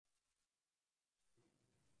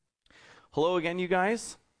Hello again, you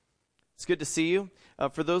guys. It's good to see you.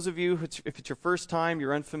 For those of you, if it's your first time,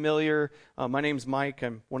 you're unfamiliar, my name's Mike.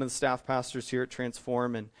 I'm one of the staff pastors here at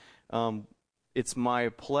Transform, and it's my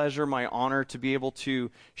pleasure, my honor to be able to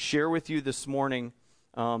share with you this morning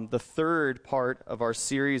the third part of our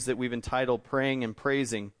series that we've entitled Praying and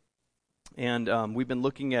Praising. And we've been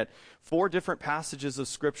looking at 4 different passages of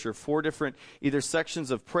Scripture, 4 different either sections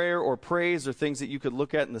of prayer or praise or things that you could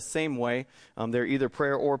look at in the same way. They're either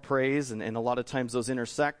prayer or praise, and a lot of times those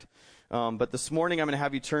intersect. But this morning I'm going to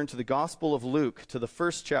have you turn to the Gospel of Luke, to the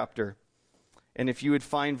first chapter. And if you would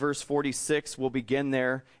find verse 46, we'll begin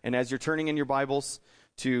there. And as you're turning in your Bibles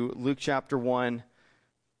to Luke chapter 1,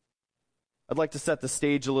 I'd like to set the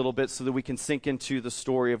stage a little bit so that we can sink into the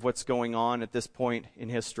story of what's going on at this point in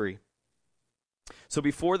history. So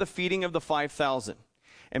before the feeding of the 5,000,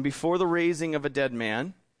 and before the raising of a dead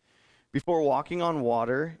man, before walking on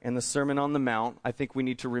water and the Sermon on the Mount, I think we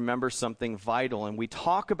need to remember something vital. And we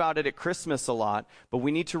talk about it at Christmas a lot, but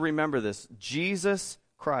we need to remember this. Jesus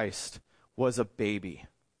Christ was a baby.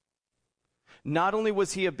 Not only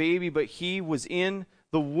was he a baby, but he was in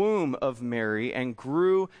the womb of Mary and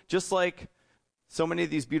grew just like so many of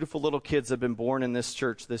these beautiful little kids have been born in this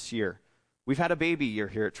church this year. We've had a baby year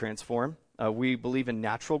here at Transform. We believe in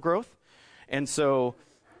natural growth. And so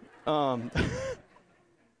I'd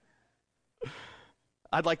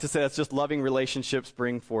like to say that's just loving relationships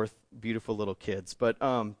bring forth beautiful little kids. But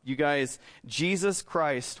you guys, Jesus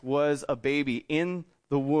Christ was a baby in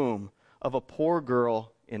the womb of a poor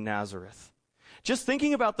girl in Nazareth. Just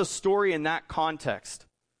thinking about the story in that context,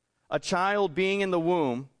 a child being in the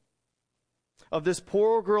womb of this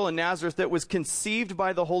poor girl in Nazareth that was conceived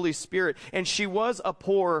by the Holy Spirit, and she was a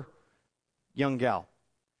poor young gal.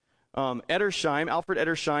 Alfred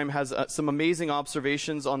Edersheim has some amazing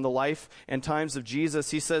observations on the life and times of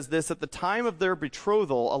Jesus. He says this: at the time of their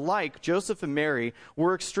betrothal, alike Joseph and Mary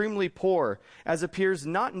were extremely poor, as appears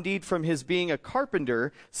not indeed from his being a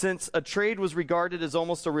carpenter, since a trade was regarded as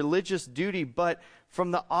almost a religious duty, but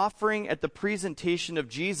from the offering at the presentation of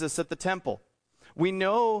Jesus at the temple. We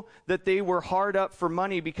know that they were hard up for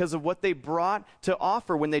money because of what they brought to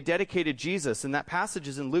offer when they dedicated Jesus. And that passage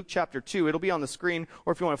is in Luke chapter 2. It'll be on the screen,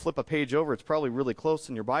 or if you want to flip a page over, it's probably really close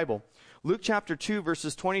in your Bible. Luke chapter 2,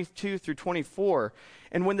 verses 22 through 24.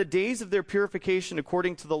 And when the days of their purification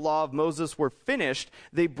according to the law of Moses were finished,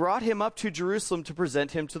 they brought him up to Jerusalem to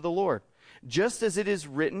present him to the Lord. Just as it is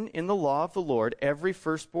written in the law of the Lord, every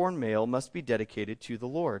firstborn male must be dedicated to the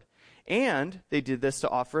Lord. And they did this to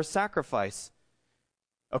offer a sacrifice,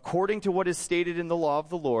 according to what is stated in the law of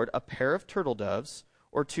the Lord, a pair of turtle doves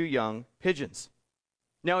or 2 young pigeons.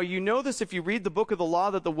 Now, you know this if you read the book of the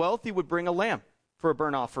law, that the wealthy would bring a lamb for a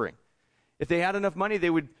burnt offering. If they had enough money, they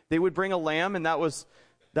would bring a lamb, and that was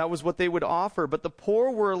what they would offer. But the poor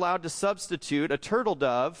were allowed to substitute a turtle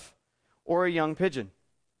dove or a young pigeon.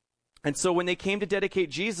 And so when they came to dedicate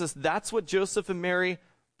Jesus, that's what Joseph and Mary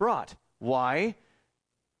brought. Why?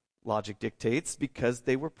 Logic dictates, because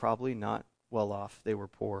they were probably not well off. They were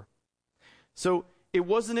poor. So it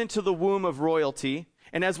wasn't into the womb of royalty.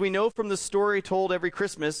 And as we know from the story told every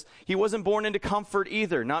Christmas, he wasn't born into comfort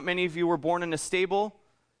either. Not many of you were born in a stable.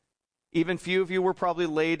 Even few of you were probably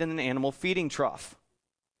laid in an animal feeding trough.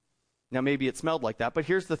 Now maybe it smelled like that, but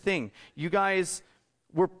here's the thing. You guys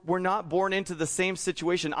were not born into the same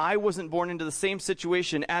situation. I wasn't born into the same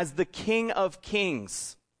situation as the King of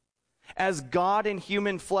Kings, as God in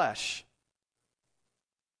human flesh.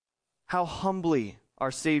 How humbly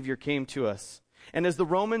our Savior came to us. And as the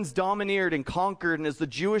Romans domineered and conquered, and as the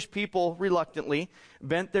Jewish people reluctantly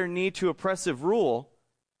bent their knee to oppressive rule,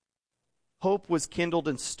 hope was kindled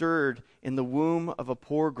and stirred in the womb of a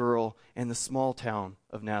poor girl in the small town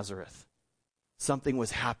of Nazareth. Something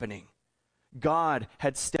was happening. God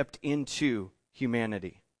had stepped into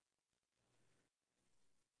humanity.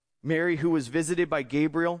 Mary, who was visited by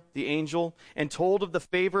Gabriel, the angel, and told of the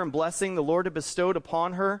favor and blessing the Lord had bestowed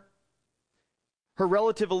upon her, her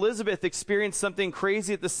relative Elizabeth experienced something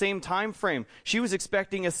crazy at the same time frame. She was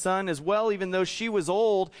expecting a son as well, even though she was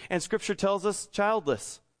old, and Scripture tells us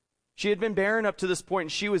childless. She had been barren up to this point,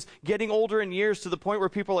 and she was getting older in years to the point where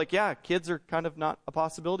people are like, yeah, kids are kind of not a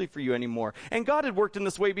possibility for you anymore. And God had worked in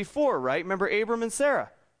this way before, right? Remember Abram and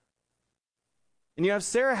Sarah? And you have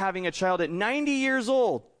Sarah having a child at 90 years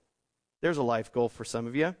old. There's a life goal for some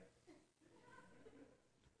of you.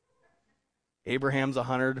 Abraham's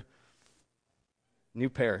 100. New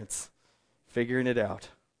parents, figuring it out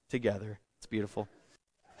together. It's beautiful.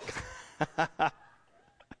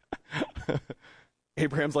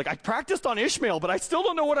 Abraham's like, I practiced on Ishmael, but I still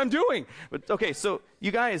don't know what I'm doing. But okay, so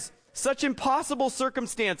you guys, such impossible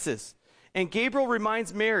circumstances. And Gabriel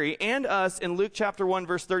reminds Mary and us in Luke chapter 1,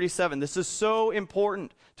 verse 37. This is so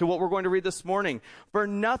important to what we're going to read this morning. For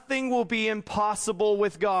nothing will be impossible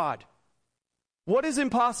with God. What is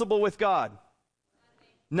impossible with God?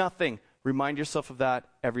 Nothing. Remind yourself of that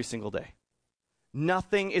every single day.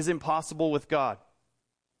 Nothing is impossible with God.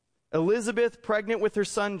 Elizabeth, pregnant with her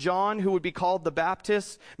son John, who would be called the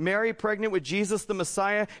Baptist. Mary, pregnant with Jesus the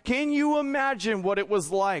Messiah. Can you imagine what it was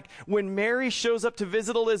like when Mary shows up to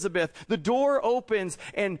visit Elizabeth? The door opens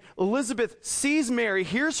and Elizabeth sees Mary,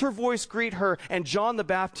 hears her voice greet her, and John the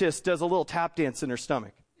Baptist does a little tap dance in her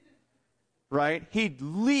stomach. Right? He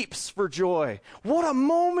leaps for joy. What a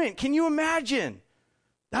moment! Can you imagine?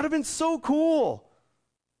 That would have been so cool.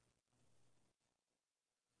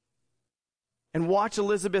 And watch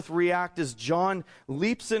Elizabeth react as John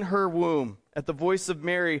leaps in her womb at the voice of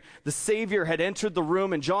Mary. The Savior had entered the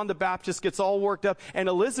room, and John the Baptist gets all worked up, and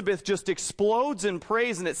Elizabeth just explodes in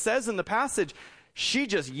praise. And it says in the passage, she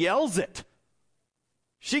just yells it.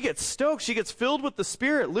 She gets stoked. She gets filled with the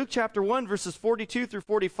Spirit. Luke chapter 1, verses 42 through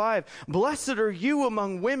 45. Blessed are you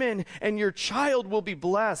among women, and your child will be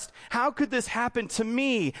blessed. How could this happen to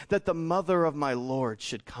me, that the mother of my Lord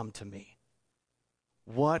should come to me?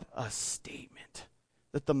 What a statement,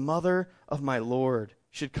 that the mother of my Lord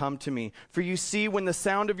should come to me. For you see, when the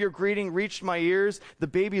sound of your greeting reached my ears, the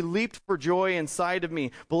baby leaped for joy inside of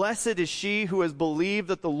me. Blessed is she who has believed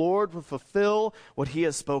that the Lord will fulfill what he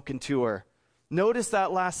has spoken to her. Notice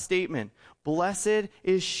that last statement. Blessed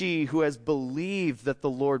is she who has believed that the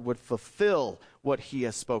Lord would fulfill what he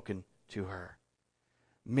has spoken to her.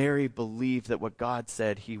 Mary believed that what God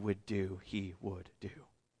said he would do, he would do.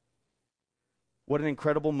 What an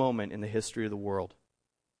incredible moment in the history of the world.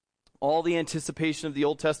 All the anticipation of the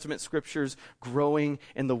Old Testament scriptures growing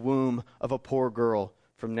in the womb of a poor girl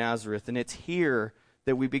from Nazareth. And it's here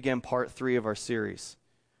that we begin part 3 of our series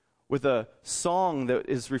with a song that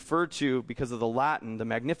is referred to, because of the Latin, the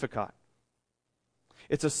Magnificat.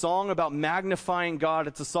 It's a song about magnifying God.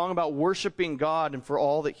 It's a song about worshiping God and for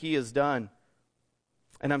all that he has done.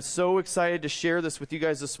 And I'm so excited to share this with you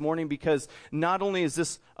guys this morning, because not only is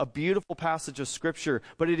this a beautiful passage of Scripture,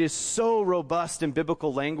 but it is so robust in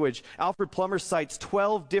biblical language. Alfred Plummer cites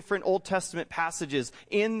 12 different Old Testament passages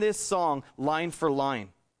in this song, line for line.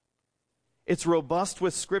 It's robust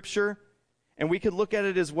with Scripture, and we could look at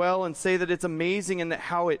it as well and say that it's amazing in that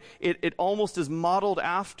how it almost is modeled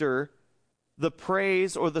after the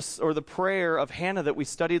praise or the prayer of Hannah that we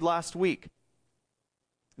studied last week.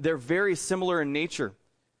 They're very similar in nature.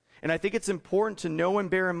 And I think it's important to know and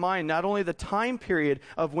bear in mind not only the time period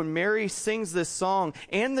of when Mary sings this song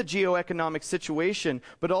and the geoeconomic situation,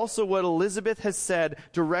 but also what Elizabeth has said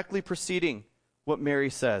directly preceding what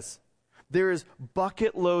Mary says. There is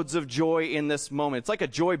bucket loads of joy in this moment. It's like a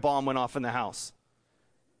joy bomb went off in the house.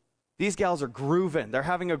 These gals are grooving. They're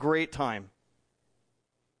having a great time.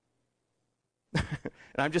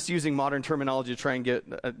 And I'm just using modern terminology to try and get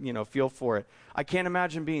a feel for it. I can't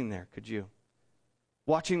imagine being there, could you?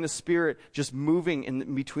 Watching the Spirit just moving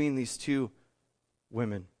in between these two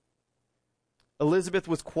women. Elizabeth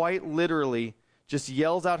was quite literally just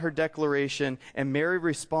yells out her declaration, and Mary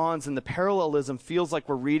responds, and the parallelism feels like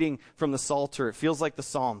we're reading from the Psalter. It feels like the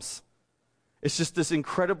Psalms. It's just this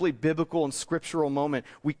incredibly biblical and scriptural moment.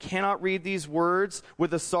 We cannot read these words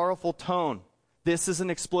with a sorrowful tone. This is an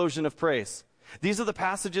explosion of praise. These are the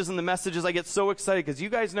passages and the messages I get so excited, because you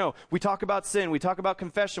guys know we talk about sin, we talk about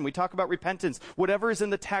confession, we talk about repentance. Whatever is in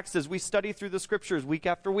the text as we study through the scriptures week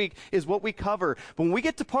after week is what we cover. But when we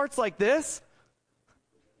get to parts like this,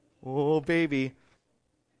 oh baby,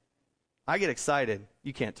 I get excited.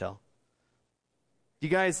 You can't tell. You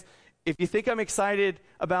guys, if you think I'm excited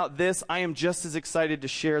about this, I am just as excited to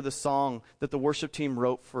share the song that the worship team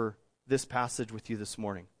wrote for this passage with you this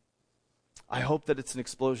morning. I hope that it's an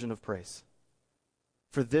explosion of praise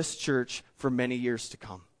for this church for many years to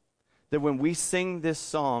come. That when we sing this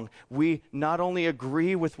song, we not only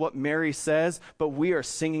agree with what Mary says, but we are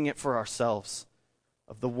singing it for ourselves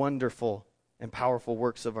of the wonderful and powerful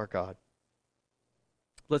works of our God.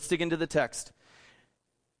 Let's dig into the text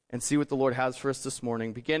and see what the Lord has for us this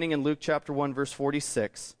morning. Beginning in Luke chapter 1, verse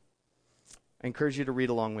 46. I encourage you to read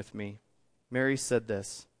along with me. Mary said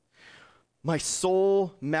this: "My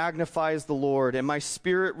soul magnifies the Lord, and my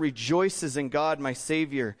spirit rejoices in God my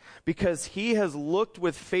Savior, because he has looked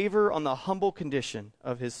with favor on the humble condition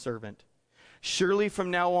of his servant. Surely from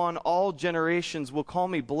now on all generations will call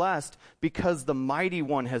me blessed, because the Mighty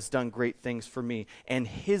One has done great things for me, and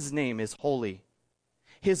his name is holy.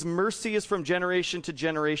 His mercy is from generation to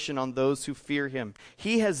generation on those who fear him.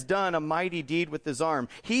 He has done a mighty deed with his arm.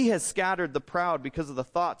 He has scattered the proud because of the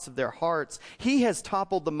thoughts of their hearts. He has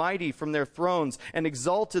toppled the mighty from their thrones and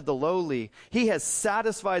exalted the lowly. He has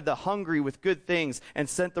satisfied the hungry with good things and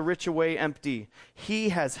sent the rich away empty. He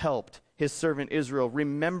has helped his servant Israel,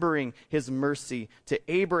 remembering his mercy to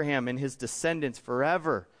Abraham and his descendants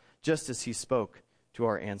forever, just as he spoke to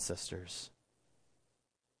our ancestors.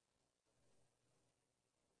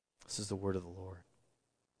 This is the word of the Lord.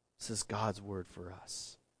 This is God's word for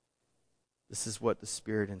us. This is what the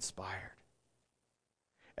Spirit inspired.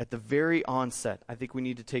 At the very onset, I think we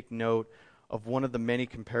need to take note of one of the many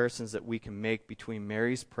comparisons that we can make between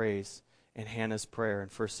Mary's praise and Hannah's prayer in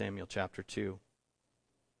 1 Samuel chapter 2.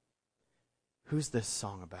 Who's this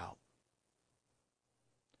song about?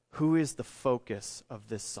 Who is the focus of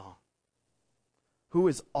this song? Who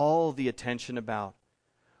is all the attention about?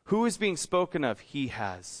 Who is being spoken of? He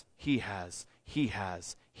has, he has, he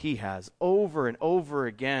has, he has, over and over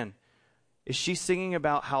again. Is she singing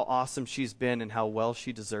about how awesome she's been and how well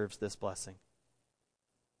she deserves this blessing?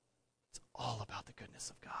 It's all about the goodness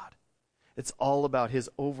of God. It's all about his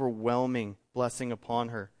overwhelming blessing upon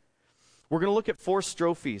her. We're going to look at 4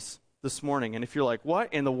 strophes this morning. And if you're like,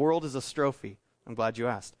 what in the world is a strophe? I'm glad you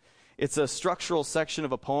asked. It's a structural section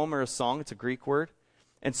of a poem or a song. It's a Greek word.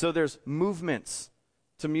 And so there's movements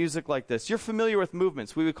to music like this. You're familiar with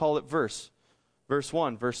movements. We would call it verse. Verse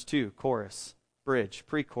 1, verse 2, chorus, bridge,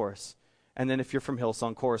 pre-chorus. And then if you're from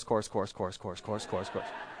Hillsong, chorus, chorus, chorus, chorus, chorus, chorus, chorus, chorus.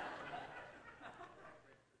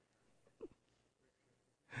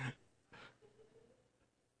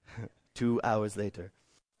 2 hours later.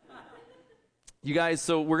 You guys,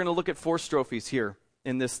 so we're going to look at 4 strophes here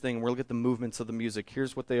in this thing. We're going to look at the movements of the music.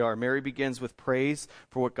 Here's what they are. Mary begins with praise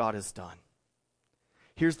for what God has done.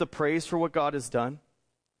 Here's the praise for what God has done.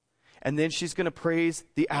 And then she's going to praise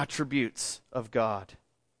the attributes of God.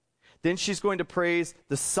 Then she's going to praise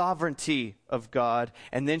the sovereignty of God.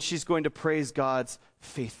 And then she's going to praise God's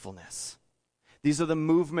faithfulness. These are the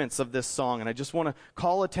movements of this song. And I just want to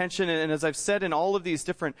call attention. And as I've said in all of these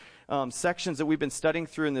different sections that we've been studying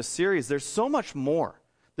through in this series, there's so much more.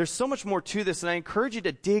 There's so much more to this. And I encourage you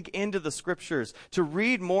to dig into the scriptures, to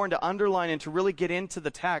read more and to underline and to really get into the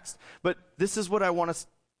text. But this is what I want us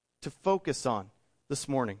to focus on this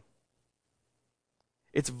morning.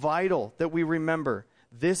 It's vital that we remember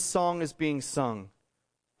this song is being sung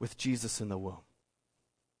with Jesus in the womb.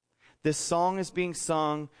 This song is being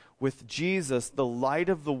sung with Jesus, the light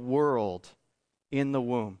of the world, in the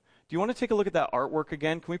womb. Do you want to take a look at that artwork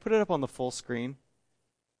again? Can we put it up on the full screen?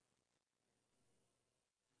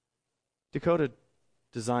 Dakota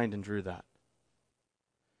designed and drew that.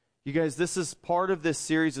 You guys, this is part of this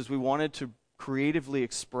series as we wanted to creatively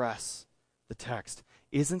express the text.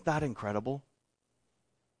 Isn't that incredible?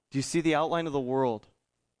 Do you see the outline of the world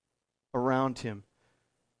around him?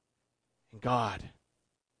 And God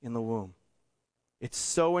in the womb. It's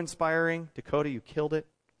so inspiring. Dakota, you killed it.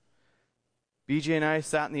 BJ and I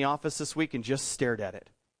sat in the office this week and just stared at it.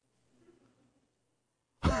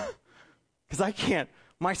 Because I can't.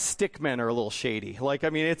 My stick men are a little shady.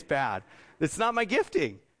 It's bad. It's not my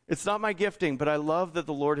gifting. It's not my gifting, but I love that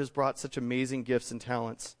the Lord has brought such amazing gifts and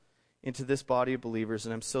talents into this body of believers,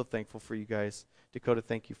 and I'm so thankful for you guys. Dakota,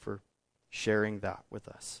 thank you for sharing that with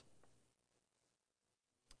us.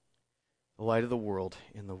 The light of the world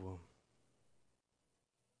in the womb.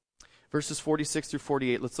 Verses 46 through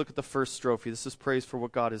 48, let's look at the first strophe. This is praise for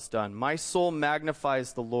what God has done. My soul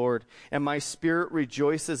magnifies the Lord, and my spirit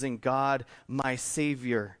rejoices in God, my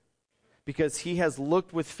Savior, because he has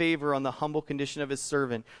looked with favor on the humble condition of his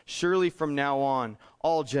servant. Surely from now on,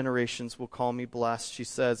 all generations will call me blessed, she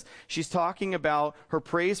says. She's talking about her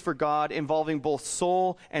praise for God involving both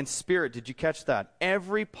soul and spirit. Did you catch that?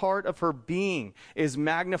 Every part of her being is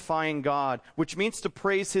magnifying God, which means to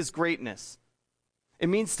praise his greatness. It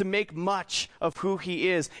means to make much of who he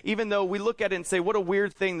is, even though we look at it and say, what a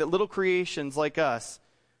weird thing that little creations like us,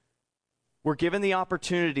 we're given the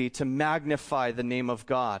opportunity to magnify the name of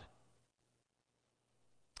God.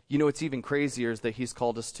 You know, what's even crazier is that he's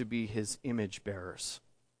called us to be his image bearers.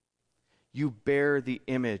 You bear the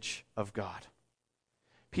image of God.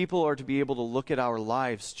 People are to be able to look at our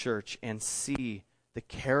lives, church, and see the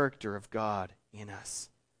character of God in us.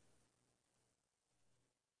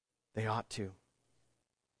 They ought to.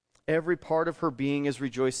 Every part of her being is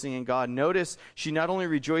rejoicing in God. Notice she not only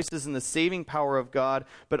rejoices in the saving power of God,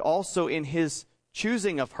 but also in his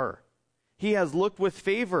choosing of her. He has looked with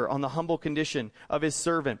favor on the humble condition of his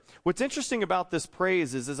servant. What's interesting about this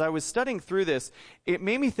praise is, as I was studying through this, it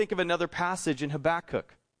made me think of another passage in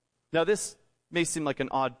Habakkuk. Now, this may seem like an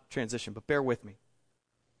odd transition, but bear with me.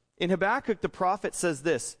 In Habakkuk, the prophet says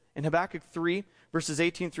this, in Habakkuk 3, verses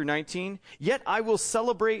 18 through 19, "Yet I will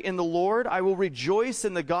celebrate in the Lord. I will rejoice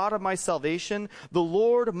in the God of my salvation. The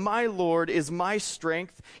Lord, my Lord, is my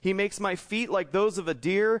strength. He makes my feet like those of a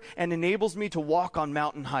deer and enables me to walk on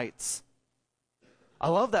mountain heights." I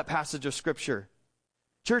love that passage of Scripture.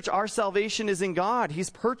 Church, our salvation is in God.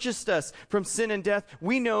 He's purchased us from sin and death.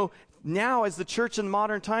 We know now, as the church in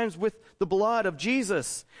modern times, with the blood of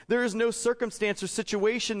Jesus, there is no circumstance or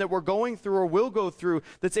situation that we're going through or will go through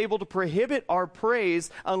that's able to prohibit our praise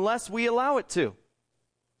unless we allow it to.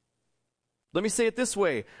 Let me say it this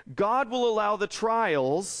way. God will allow the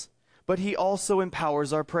trials, but he also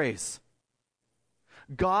empowers our praise.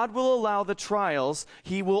 God will allow the trials.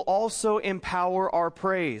 He will also empower our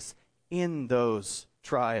praise in those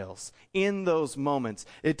trials, in those moments.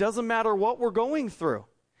 It doesn't matter what we're going through.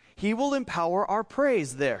 He will empower our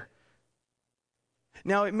praise there.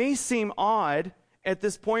 Now, it may seem odd at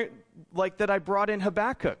this point, like that I brought in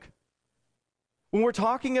Habakkuk. When we're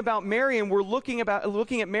talking about Mary and we're looking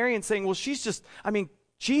at Mary and saying, well,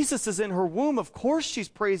 Jesus is in her womb. Of course she's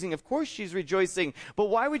praising. Of course she's rejoicing. But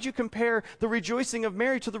why would you compare the rejoicing of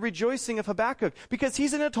Mary to the rejoicing of Habakkuk? Because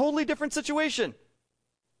he's in a totally different situation.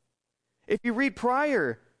 If you read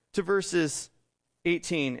prior to verses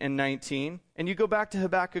 18 and 19, and you go back to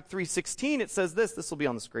Habakkuk 3:16, it says this. This will be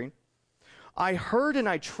on the screen. "I heard and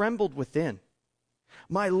I trembled within.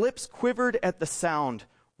 My lips quivered at the sound.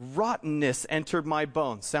 Rottenness entered my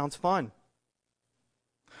bones." Sounds fun.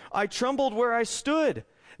 "I trembled where I stood.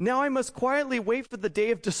 Now I must quietly wait for the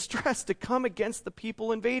day of distress to come against the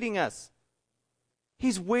people invading us."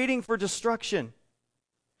 He's waiting for destruction.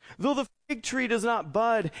 "Though the fig tree does not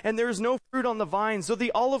bud, and there is no fruit on the vines, though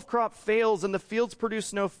the olive crop fails, and the fields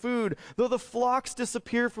produce no food, though the flocks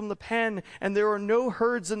disappear from the pen, and there are no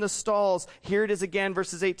herds in the stalls," here it is again,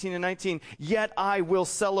 verses 18 and 19, "yet I will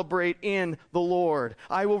celebrate in the Lord.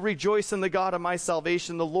 I will rejoice in the God of my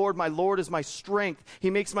salvation. The Lord, my Lord, is my strength. He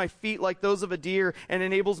makes my feet like those of a deer, and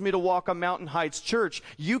enables me to walk on mountain heights." Church,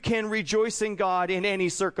 you can rejoice in God in any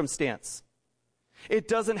circumstance. It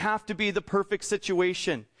doesn't have to be the perfect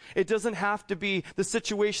situation. It doesn't have to be the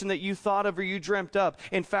situation that you thought of or you dreamt up.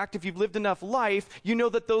 In fact, if you've lived enough life, you know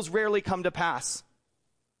that those rarely come to pass.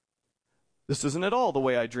 This isn't at all the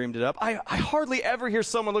way I dreamed it up. I hardly ever hear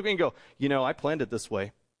someone look at me and go, I planned it this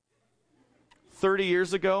way. 30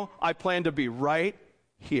 years ago, I planned to be right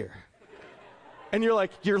here. And you're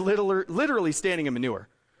like, you're literally standing in manure.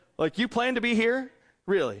 Like, you plan to be here?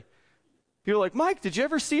 Really? People are like, "Mike, did you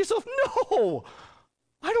ever see yourself?" No!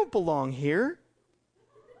 I don't belong here.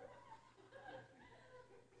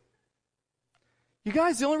 You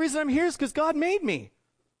guys, the only reason I'm here is because God made me.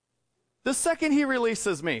 The second he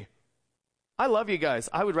releases me. I love you guys.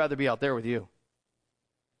 I would rather be out there with you.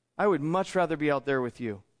 I would much rather be out there with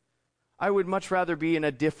you. I would much rather be in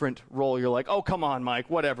a different role. You're like, "Oh, come on, Mike,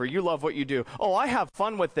 whatever. You love what you do." "Oh, I have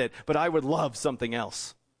fun with it, but I would love something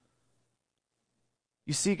else."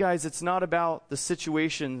 You see, guys, it's not about the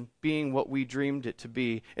situation being what we dreamed it to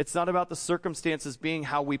be. It's not about the circumstances being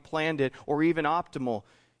how we planned it or even optimal.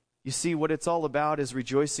 You see, what it's all about is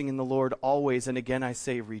rejoicing in the Lord always. And again, I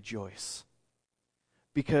say rejoice.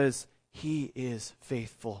 Because he is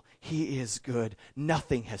faithful. He is good.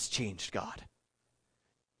 Nothing has changed God.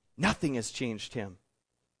 Nothing has changed him.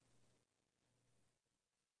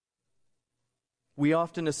 We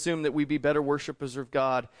often assume that we'd be better worshipers of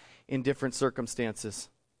God in different circumstances,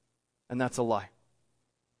 and that's a lie.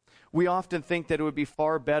 We often think that it would be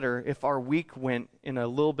far better if our week went in a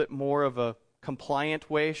little bit more of a compliant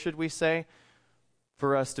way, should we say,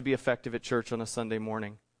 for us to be effective at church on a Sunday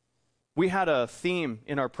morning. We had a theme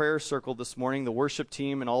in our prayer circle this morning, the worship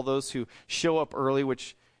team and all those who show up early,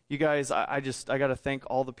 which you guys, I got to thank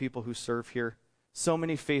all the people who serve here. So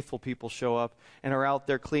many faithful people show up and are out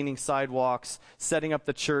there cleaning sidewalks, setting up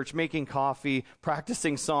the church, making coffee,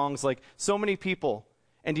 practicing songs, like so many people.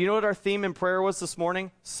 And do you know what our theme in prayer was this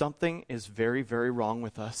morning? Something is very, very wrong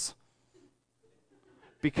with us.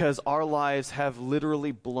 Because our lives have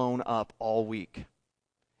literally blown up all week.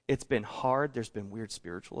 It's been hard. There's been weird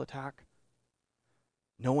spiritual attack.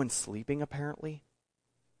 No one's sleeping, apparently.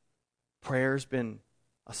 Prayer's been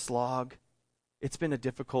a slog. It's been a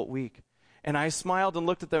difficult week. And I smiled and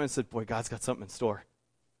looked at them and said, boy, God's got something in store.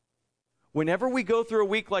 Whenever we go through a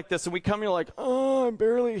week like this and we come here like, oh, I'm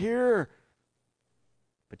barely here.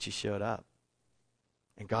 But you showed up.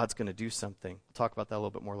 And God's going to do something. We'll talk about that a little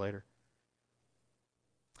bit more later.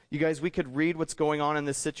 You guys, we could read what's going on in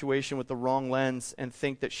this situation with the wrong lens and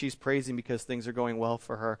think that she's praising because things are going well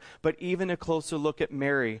for her. But even a closer look at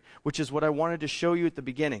Mary, which is what I wanted to show you at the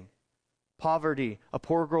beginning. Poverty, a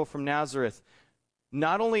poor girl from Nazareth.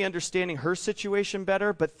 not only understanding her situation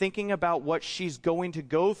better, but thinking about what she's going to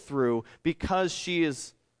go through because she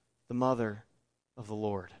is the mother of the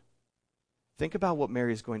Lord. Think about what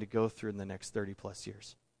Mary is going to go through in the next 30 plus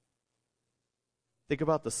years. Think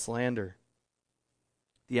about the slander,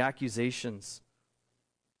 the accusations.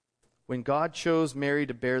 When God chose Mary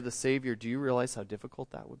to bear the Savior, do you realize how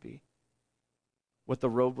difficult that would be? What the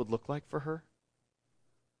road would look like for her?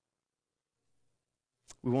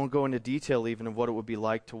 We won't go into detail even of what it would be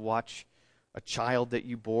like to watch a child that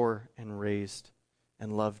you bore and raised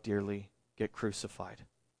and loved dearly get crucified.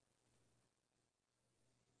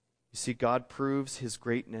 You see, God proves his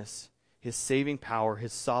greatness, his saving power,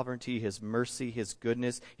 his sovereignty, his mercy, his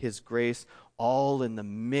goodness, his grace, all in the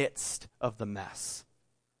midst of the mess,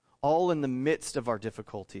 all in the midst of our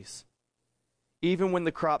difficulties. Even when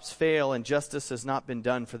the crops fail and justice has not been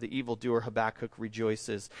done for the evildoer, Habakkuk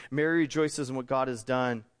rejoices. Mary rejoices in what God has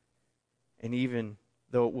done. And even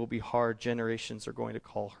though it will be hard, generations are going to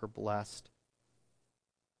call her blessed.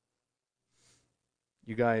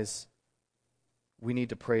 You guys, we need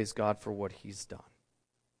to praise God for what he's done.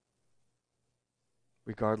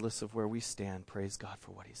 Regardless of where we stand, praise God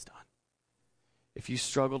for what he's done. If you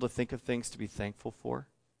struggle to think of things to be thankful for,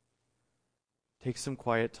 take some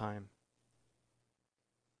quiet time.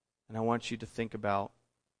 And I want you to think about,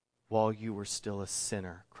 while you were still a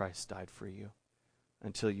sinner, Christ died for you,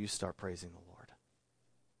 until you start praising the Lord.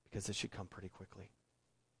 Because it should come pretty quickly.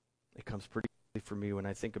 It comes pretty quickly for me when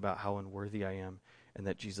I think about how unworthy I am and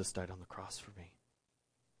that Jesus died on the cross for me.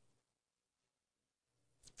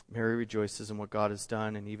 Mary rejoices in what God has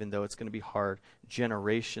done, and even though it's going to be hard,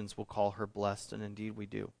 generations will call her blessed, and indeed we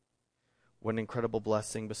do. What an incredible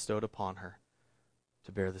blessing bestowed upon her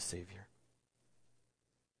to bear the Savior.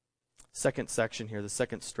 Second section here, the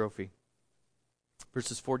second strophe,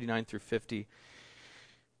 verses 49 through 50.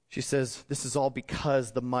 She says, "This is all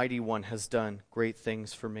because the Mighty One has done great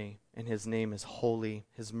things for me, and his name is holy.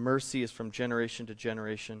 His mercy is from generation to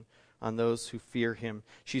generation on those who fear him."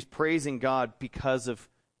 She's praising God because of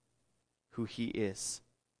who he is.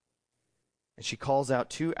 And she calls out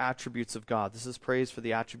two attributes of God. This is praise for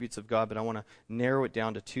the attributes of God, but I want to narrow it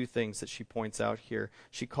down to two things that she points out here.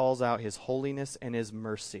 She calls out his holiness and his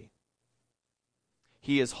mercy.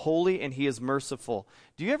 He is holy and he is merciful.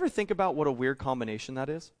 Do you ever think about what a weird combination that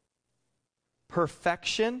is?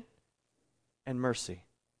 Perfection and mercy.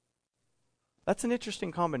 That's an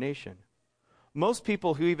interesting combination. Most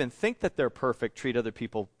people who even think that they're perfect treat other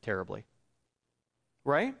people terribly.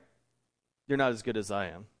 Right? You're not as good as I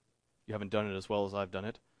am. You haven't done it as well as I've done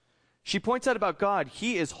it. She points out about God,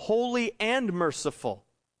 he is holy and merciful.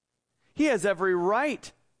 He has every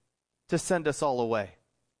right to send us all away.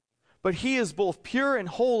 But he is both pure and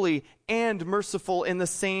holy and merciful in the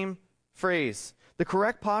same phrase. The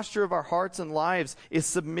correct posture of our hearts and lives is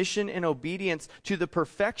submission and obedience to the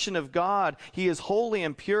perfection of God. He is holy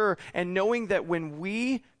and pure, and knowing that when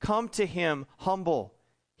we come to him humble,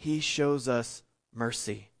 he shows us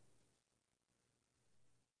mercy.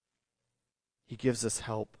 He gives us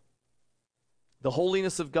help. The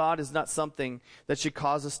holiness of God is not something that should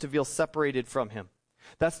cause us to feel separated from him.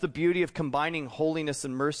 That's the beauty of combining holiness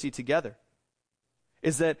and mercy together.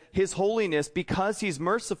 Is that his holiness, because he's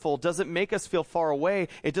merciful, doesn't make us feel far away.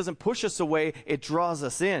 It doesn't push us away. It draws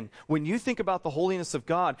us in. When you think about the holiness of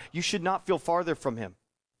God, you should not feel farther from him.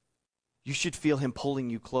 You should feel him pulling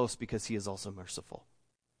you close because he is also merciful.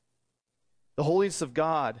 The holiness of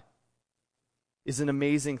God is an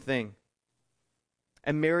amazing thing.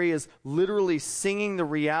 And Mary is literally singing the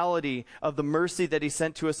reality of the mercy that he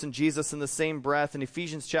sent to us in Jesus in the same breath. In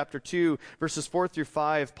Ephesians chapter 2, verses 4 through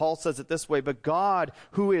 5, Paul says it this way, "But God,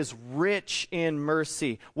 who is rich in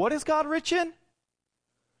mercy." What is God rich in?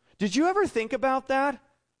 Did you ever think about that?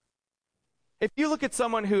 If you look at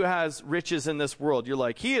someone who has riches in this world, you're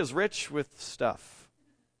like, he is rich with stuff.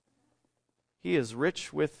 He is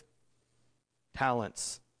rich with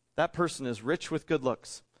talents. That person is rich with good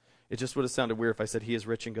looks. It just would have sounded weird if I said he is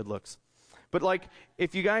rich in good looks. But like,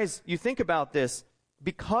 if you think about this,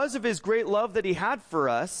 because of his great love that he had for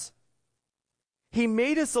us, he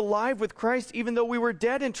made us alive with Christ even though we were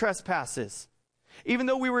dead in trespasses. Even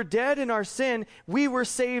though we were dead in our sin, we were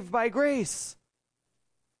saved by grace.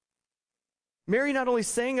 Mary not only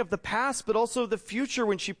sang of the past, but also of the future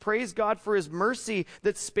when she praised God for his mercy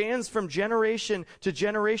that spans from generation to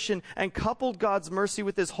generation and coupled God's mercy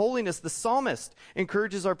with his holiness. The psalmist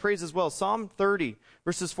encourages our praise as well. Psalm 30,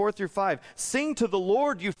 verses 4 through 5. "Sing to the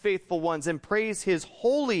Lord, you faithful ones, and praise his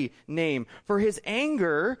holy name. For his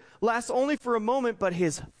anger lasts only for a moment, but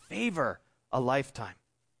his favor a lifetime.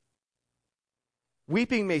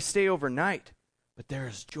 Weeping may stay overnight, but there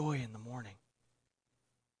is joy in the morning."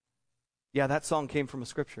 Yeah, that song came from a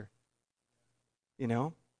scripture. You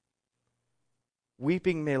know?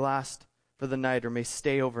 Weeping may last for the night or may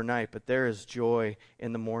stay overnight, but there is joy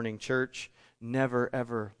in the morning. Church, never,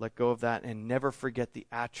 ever let go of that, and never forget the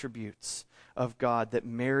attributes of God that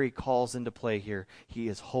Mary calls into play here. He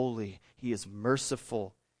is holy. He is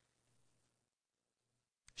merciful.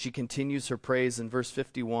 She continues her praise in verse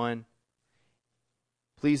 51.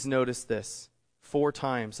 Please notice this. 4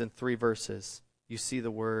 times in 3 verses, you see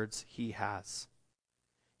the words, He has.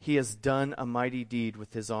 He has done a mighty deed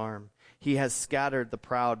with His arm. He has scattered the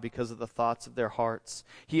proud because of the thoughts of their hearts.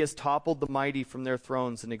 He has toppled the mighty from their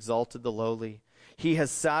thrones and exalted the lowly. He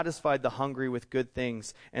has satisfied the hungry with good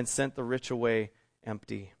things and sent the rich away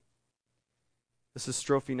empty. This is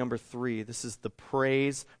strophe number 3. This is the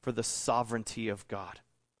praise for the sovereignty of God.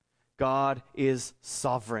 God is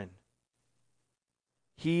sovereign.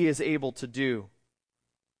 He is able to do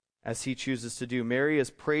as He chooses to do. Mary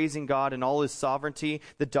is praising God in all His sovereignty.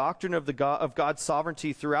 The doctrine of God's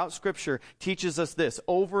sovereignty throughout Scripture teaches us this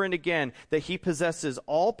over and again, that He possesses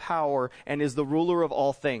all power and is the ruler of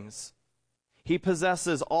all things. He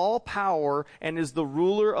possesses all power and is the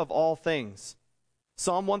ruler of all things.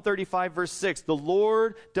 Psalm 135 verse 6, the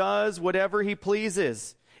Lord does whatever He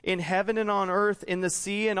pleases. In heaven and on earth, in the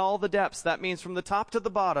sea and all the depths. That means from the top to the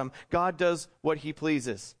bottom, God does what He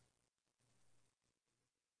pleases.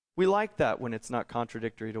 We like that when it's not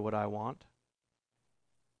contradictory to what I want.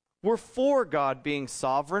 We're for God being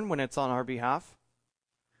sovereign when it's on our behalf.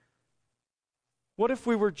 What if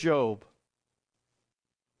we were Job?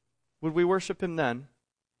 Would we worship Him then?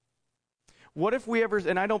 What if we ever,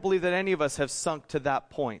 and I don't believe that any of us have sunk to that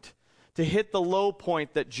point, to hit the low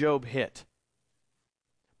point that Job hit.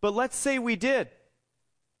 But let's say we did.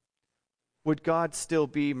 Would God still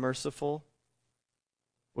be merciful?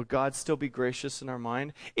 Would God still be gracious in our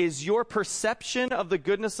mind? Is your perception of the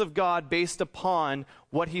goodness of God based upon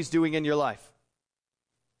what He's doing in your life?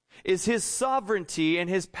 Is His sovereignty and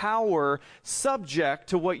His power subject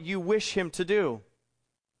to what you wish Him to do?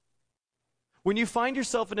 When you find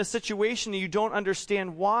yourself in a situation and you don't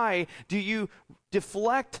understand why, do you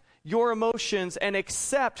deflect your emotions and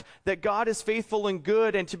accept that God is faithful and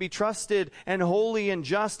good and to be trusted and holy and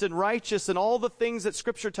just and righteous and all the things that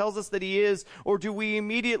Scripture tells us that He is? Or do we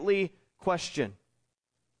immediately question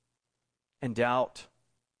and doubt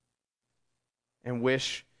and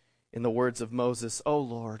wish, in the words of Moses, "Oh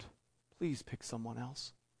Lord, please pick someone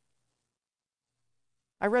else"?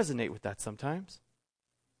 I resonate with that sometimes.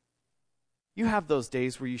 You have those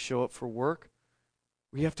days where you show up for work,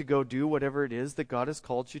 where you have to go do whatever it is that God has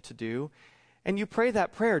called you to do, and you pray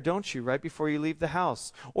that prayer, don't you, right before you leave the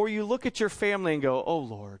house? Or you look at your family and go, "Oh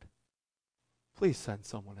Lord, please send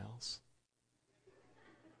someone else."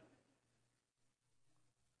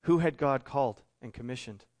 Who had God called and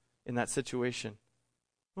commissioned in that situation?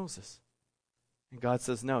 Moses. And God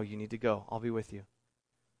says, "No, you need to go. I'll be with you."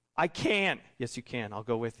 "I can't." "Yes, you can. I'll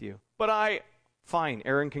go with you." "But Fine,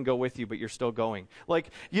 Aaron can go with you, but you're still going."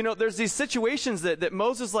 There's these situations that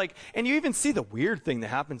Moses, and you even see the weird thing that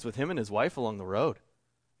happens with him and his wife along the road.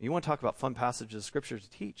 You want to talk about fun passages of Scripture to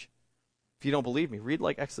teach. If you don't believe me, read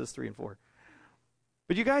Exodus 3 and 4.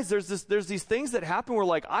 But you guys, there's these things that happen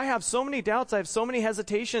where I have so many doubts, I have so many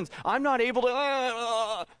hesitations, I'm not able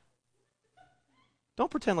to...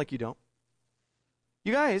 Don't pretend like you don't.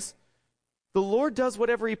 You guys, the Lord does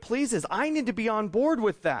whatever He pleases. I need to be on board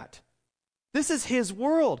with that. This is His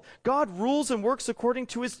world. God rules and works according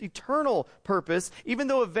to His eternal purpose, even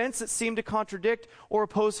though events that seem to contradict or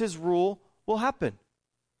oppose His rule will happen.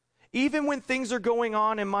 Even when things are going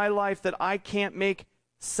on in my life that I can't make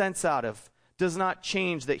sense out of, does not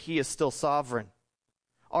change that He is still sovereign.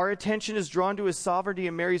 Our attention is drawn to His sovereignty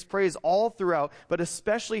and Mary's praise all throughout, but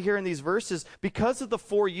especially here in these verses because of the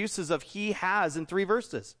 4 uses of He has in 3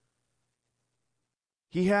 verses.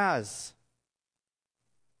 He has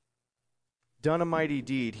done a mighty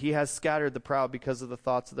deed. He has scattered the proud because of the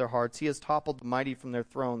thoughts of their hearts. He has toppled the mighty from their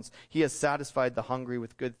thrones. He has satisfied the hungry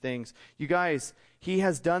with good things. You guys, He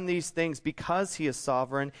has done these things because He is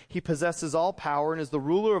sovereign. He possesses all power and is the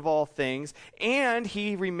ruler of all things, and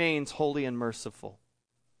He remains holy and merciful.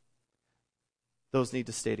 Those need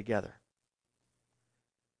to stay together.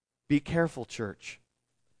 Be careful, church.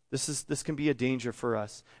 This can be a danger for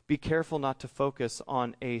us. Be careful not to focus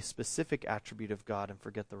on a specific attribute of God and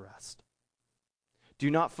forget the rest.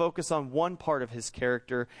 Do not focus on one part of His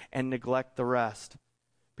character and neglect the rest.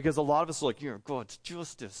 Because a lot of us are like, God's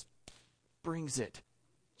justice brings it.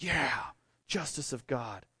 Yeah, justice of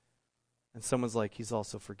God. And someone's like, He's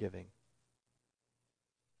also forgiving.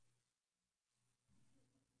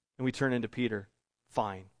 And we turn into Peter.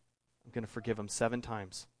 Fine, I'm going to forgive him 7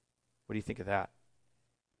 times What do you think of that?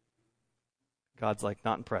 God's like,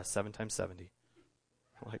 not impressed, 7 times 70.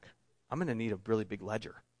 Like, I'm going to need a really big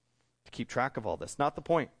ledger to keep track of all this. Not the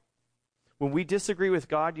point. When we disagree with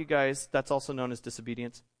God, you guys, that's also known as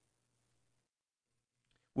disobedience.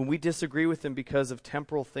 When we disagree with him because of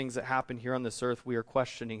temporal things that happen here on this earth, we are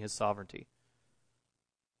questioning his sovereignty.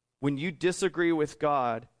 When you disagree with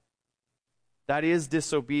God, that is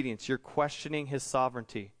disobedience. You're questioning his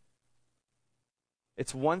sovereignty.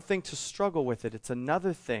 It's one thing to struggle with it. It's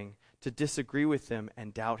another thing to disagree with him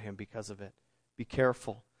and doubt him because of it. Be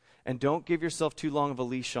careful. And don't give yourself too long of a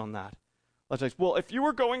leash on that. Like, well, if you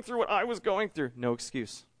were going through what I was going through, no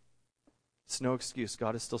excuse. It's no excuse.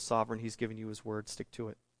 God is still sovereign. He's given you his word. Stick to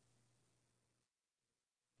it.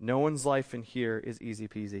 No one's life in here is easy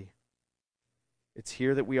peasy. It's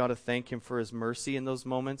here that we ought to thank him for his mercy in those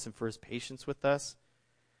moments and for his patience with us.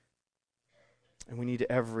 And we need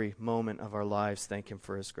every moment of our lives thank him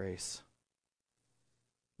for his grace.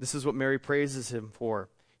 This is what Mary praises him for.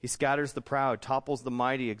 He scatters the proud, topples the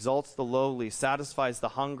mighty, exalts the lowly, satisfies the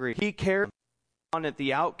hungry. He cares on it,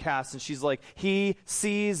 the outcast, and she's like, he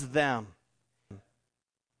sees them.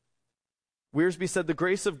 Wiersbe said, the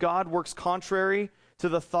grace of God works contrary to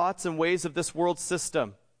the thoughts and ways of this world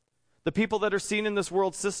system. The people that are seen in this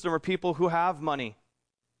world system are people who have money,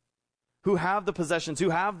 who have the possessions, who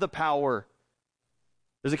have the power.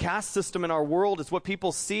 There's a caste system in our world. It's what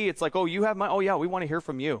people see. It's like, oh, you have money. Oh, yeah, we want to hear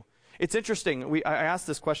from you. It's interesting. I asked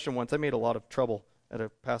this question once. I made a lot of trouble at a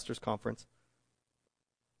pastor's conference.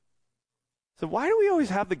 So why do we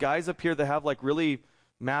always have the guys up here that have like really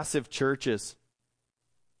massive churches?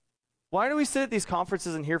 Why do we sit at these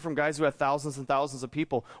conferences and hear from guys who have thousands and thousands of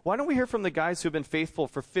people? Why don't we hear from the guys who have been faithful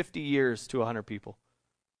for 50 years to 100 people?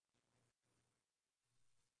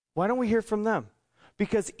 Why don't we hear from them?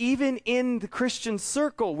 Because even in the Christian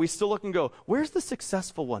circle, we still look and go, where's the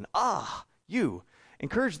successful one? Ah, you.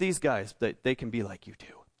 Encourage these guys that they can be like you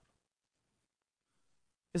too.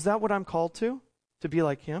 Is that what I'm called to? To be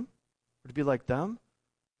like him? Or to be like them?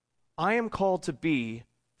 I am called to be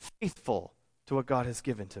faithful to what God has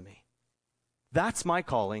given to me. That's my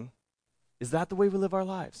calling. Is that the way we live our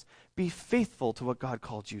lives? Be faithful to what God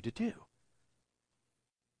called you to do.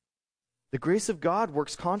 The grace of God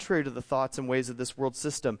works contrary to the thoughts and ways of this world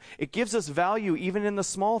system. It gives us value even in the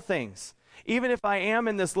small things. Even if I am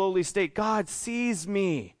in this lowly state, God sees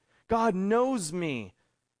me. God knows me.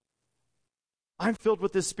 I'm filled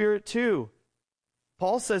with the Spirit too.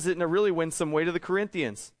 Paul says it in a really winsome way to the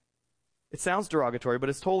Corinthians. It sounds derogatory, but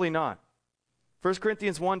it's totally not. 1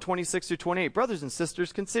 Corinthians 1, 26 through 28. Brothers and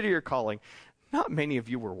sisters, consider your calling. Not many of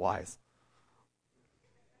you were wise.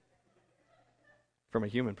 From a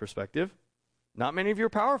human perspective. Not many of you are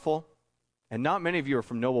powerful. And not many of you are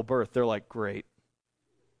from noble birth. They're like, great.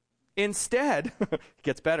 Instead, it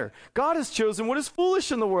gets better. God has chosen what is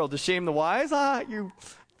foolish in the world to shame the wise. Ah, you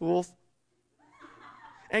fools.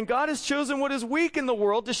 And God has chosen what is weak in the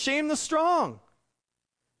world to shame the strong.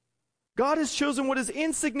 God has chosen what is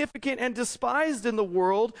insignificant and despised in the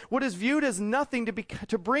world, what is viewed as nothing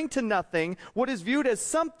to bring to nothing, what is viewed as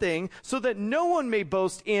something, so that no one may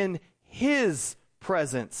boast in his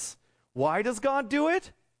presence. Why does God do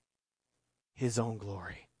it? His own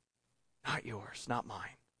glory. Not yours, not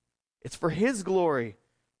mine. It's for his glory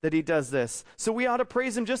that he does this. So we ought to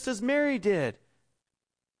praise him just as Mary did,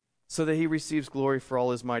 so that he receives glory for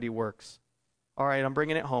all his mighty works. All right, I'm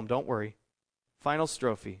bringing it home. Don't worry. Final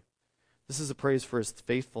strophe. This is a praise for his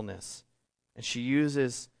faithfulness. And she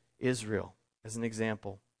uses Israel as an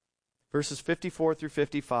example. Verses 54 through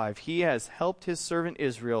 55. He has helped his servant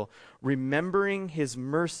Israel, remembering his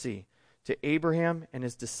mercy to Abraham and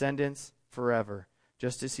his descendants forever,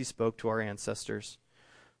 just as he spoke to our ancestors.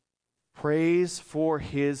 Praise for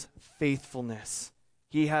his faithfulness.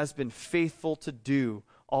 He has been faithful to do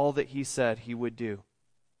all that he said he would do.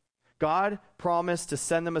 God promised to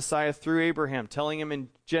send the Messiah through Abraham, telling him in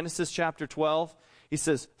Genesis chapter 12, he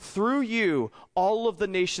says, through you, all of the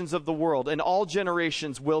nations of the world and all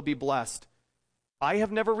generations will be blessed. I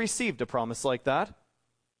have never received a promise like that.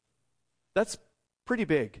 That's pretty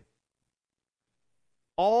big.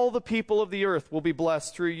 All the people of the earth will be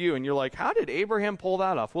blessed through you. And you're like, how did Abraham pull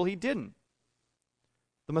that off? Well, he didn't.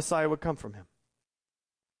 The Messiah would come from him.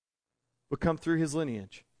 Would come through his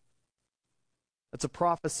lineage. That's a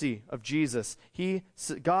prophecy of Jesus.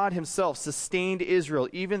 God himself sustained Israel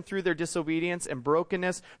even through their disobedience and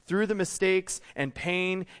brokenness, through the mistakes and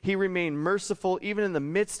pain. He remained merciful even in the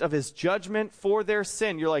midst of his judgment for their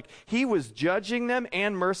sin. You're like, he was judging them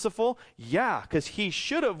and merciful? Yeah, because he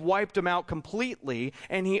should have wiped them out completely,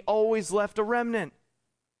 and he always left a remnant.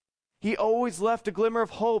 He always left a glimmer of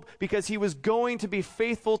hope because he was going to be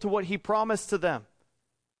faithful to what he promised to them.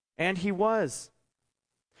 And he was.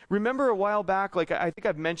 Remember a while back, I think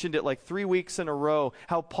I've mentioned it 3 weeks in a row,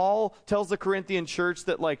 how Paul tells the Corinthian church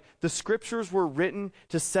that the scriptures were written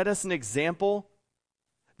to set us an example.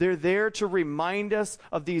 They're there to remind us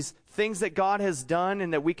of these things that God has done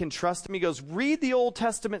and that we can trust him. He goes, read the Old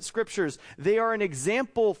Testament scriptures. They are an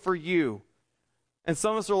example for you. And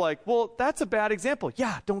some of us are like, well, that's a bad example.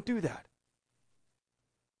 Yeah, don't do that.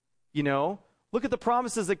 Look at the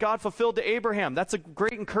promises that God fulfilled to Abraham. That's a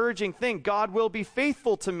great encouraging thing. God will be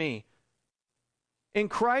faithful to me. In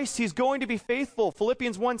Christ, he's going to be faithful.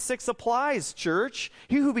 Philippians 1:6 applies, church.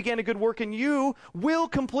 He who began a good work in you will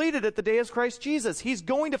complete it at the day of Christ Jesus. He's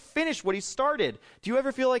going to finish what he started. Do you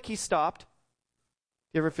ever feel like he stopped?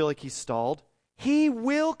 Do you ever feel like he stalled? He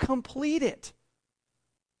will complete it.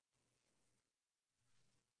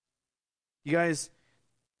 You guys,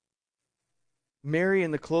 Mary, in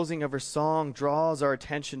the closing of her song, draws our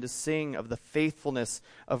attention to sing of the faithfulness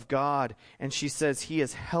of God. And she says, he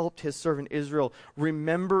has helped his servant Israel,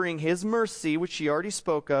 remembering his mercy, which she already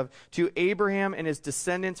spoke of, to Abraham and his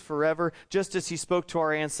descendants forever, just as he spoke to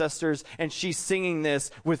our ancestors. And she's singing this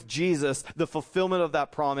with Jesus, the fulfillment of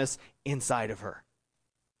that promise inside of her.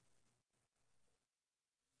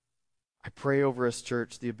 I pray over us,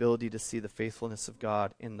 church, the ability to see the faithfulness of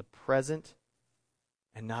God in the present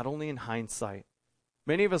and not only in hindsight.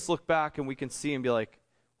 Many of us look back and we can see and be like,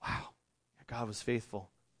 wow, God was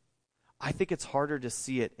faithful. I think it's harder to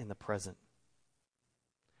see it in the present.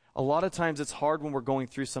 A lot of times it's hard when we're going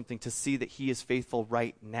through something to see that he is faithful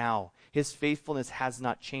right now. His faithfulness has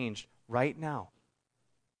not changed right now.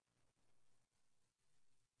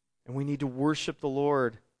 And we need to worship the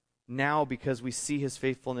Lord now because we see his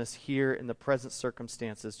faithfulness here in the present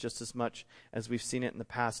circumstances just as much as we've seen it in the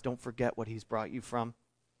past. Don't forget what he's brought you from.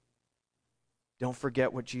 Don't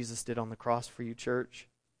forget what Jesus did on the cross for you, church.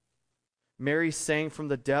 Mary sang from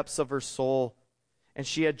the depths of her soul, and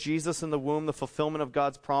she had Jesus in the womb, the fulfillment of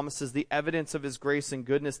God's promises, the evidence of his grace and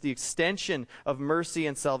goodness, the extension of mercy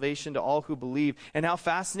and salvation to all who believe. And how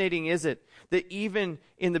fascinating is it that even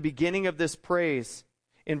in the beginning of this praise,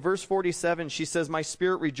 in verse 47, she says, my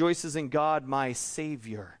spirit rejoices in God, my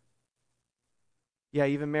Savior. Yeah,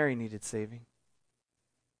 even Mary needed saving.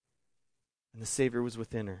 And the Savior was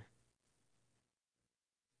within her.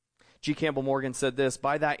 G. Campbell Morgan said this,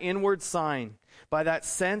 by that inward sign, by that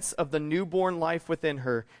sense of the newborn life within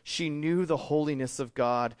her, she knew the holiness of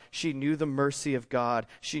God. She knew the mercy of God.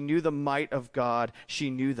 She knew the might of God. She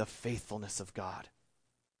knew the faithfulness of God.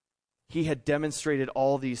 He had demonstrated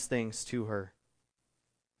all these things to her.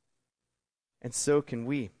 And so can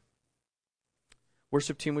we.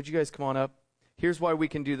 Worship team, would you guys come on up? Here's why we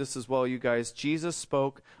can do this as well, you guys. Jesus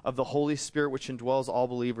spoke of the Holy Spirit which indwells all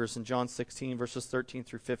believers in John 16, verses 13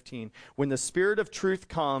 through 15. When the Spirit of truth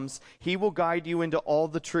comes, he will guide you into all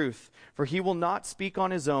the truth. For he will not speak on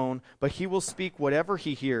his own, but he will speak whatever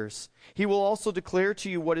he hears. He will also declare to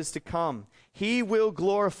you what is to come. He will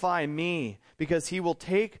glorify me, because he will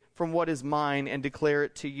take from what is mine and declare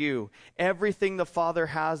it to you. Everything the Father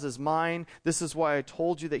has is mine. This is why I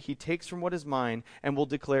told you that he takes from what is mine and will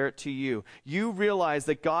declare it to you. You realize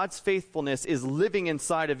that God's faithfulness is living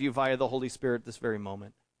inside of you via the Holy Spirit this very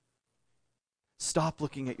moment. Stop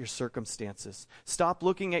looking at your circumstances. Stop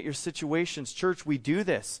looking at your situations. Church, we do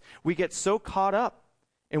this. We get so caught up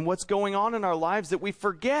in what's going on in our lives that we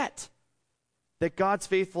forget that God's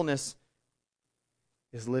faithfulness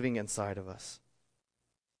is living inside of us.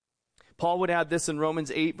 Paul would add this in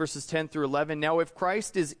Romans 8, verses 10 through 11. Now, if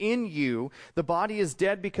Christ is in you, the body is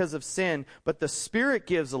dead because of sin, but the Spirit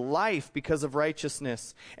gives life because of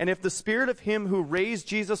righteousness. And if the Spirit of him who raised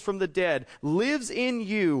Jesus from the dead lives in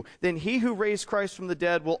you, then he who raised Christ from the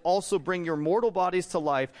dead will also bring your mortal bodies to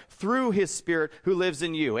life through his Spirit who lives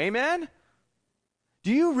in you. Amen?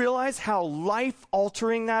 Do you realize how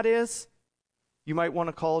life-altering that is? You might want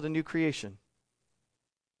to call it a new creation,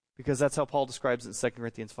 because that's how Paul describes it in 2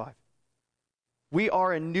 Corinthians 5. We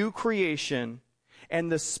are a new creation,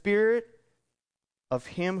 and the Spirit of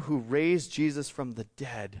him who raised Jesus from the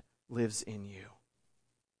dead lives in you.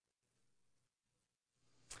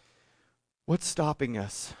 What's stopping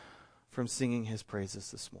us from singing his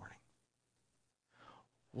praises this morning?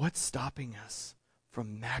 What's stopping us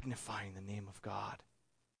from magnifying the name of God?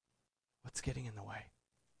 What's getting in the way?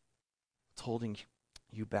 What's holding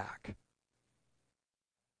you back?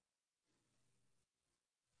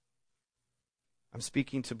 I'm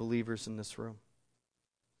speaking to believers in this room,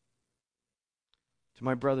 to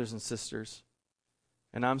my brothers and sisters,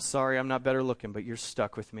 and I'm sorry I'm not better looking, but you're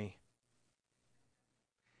stuck with me.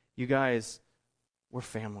 You guys, we're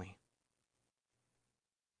family.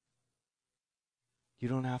 You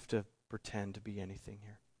don't have to pretend to be anything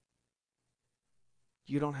here.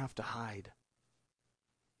 You don't have to hide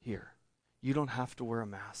here. You don't have to wear a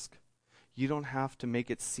mask. You don't have to make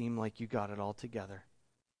it seem like you got it all together.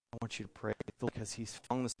 I want you to pray because he's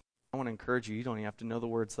found this. I want to encourage you. You don't even have to know the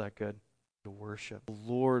words that good to worship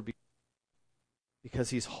the Lord because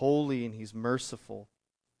he's holy and he's merciful.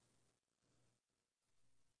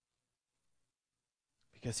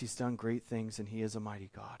 Because he's done great things and he is a mighty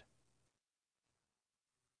God.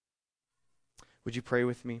 Would you pray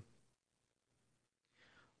with me?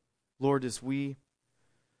 Lord, as we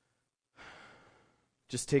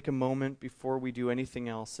just take a moment before we do anything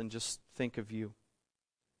else and just think of you.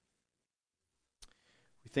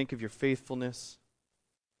 We think of your faithfulness.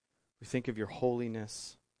 We think of your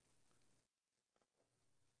holiness.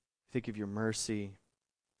 We think of your mercy.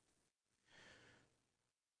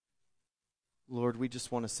 Lord, we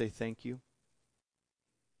just want to say thank you.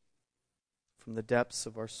 From the depths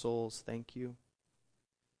of our souls, thank you.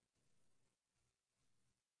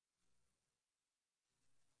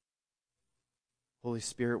 Holy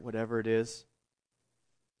Spirit, whatever it is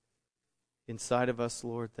inside of us,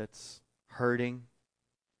 Lord, that's hurting,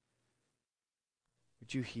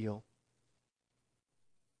 would you heal?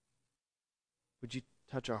 Would you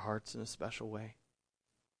touch our hearts in a special way?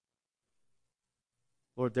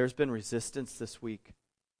 Lord, there's been resistance this week.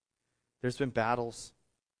 There's been battles.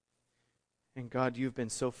 And God, you've been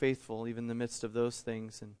so faithful even in the midst of those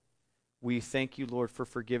things. And we thank you, Lord, for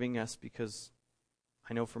forgiving us because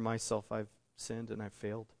I know for myself I've sinned and I've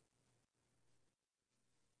failed.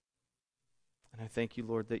 And I thank you,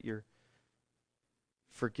 Lord, that your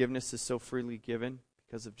forgiveness is so freely given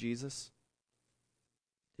because of Jesus.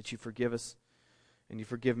 That you forgive us and you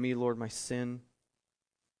forgive me, Lord, my sin.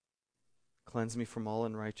 Cleanse me from all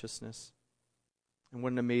unrighteousness. And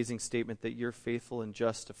what an amazing statement that you're faithful and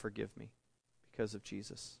just to forgive me because of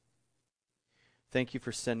Jesus. Thank you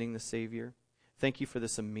for sending the Savior. Thank you for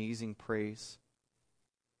this amazing praise.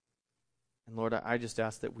 And Lord, I just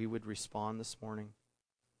ask that we would respond this morning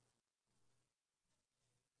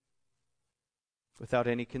without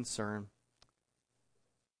any concern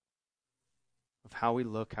of how we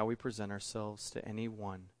look, how we present ourselves to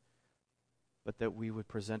anyone, but that we would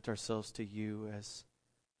present ourselves to you as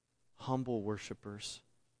humble worshipers,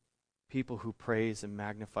 people who praise and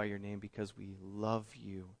magnify your name because we love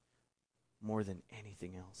you more than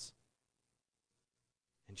anything else.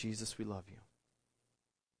 And Jesus, we love you.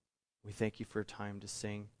 We thank you for a time to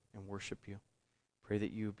sing and worship you. Pray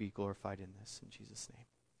that you be glorified in this. In Jesus' name.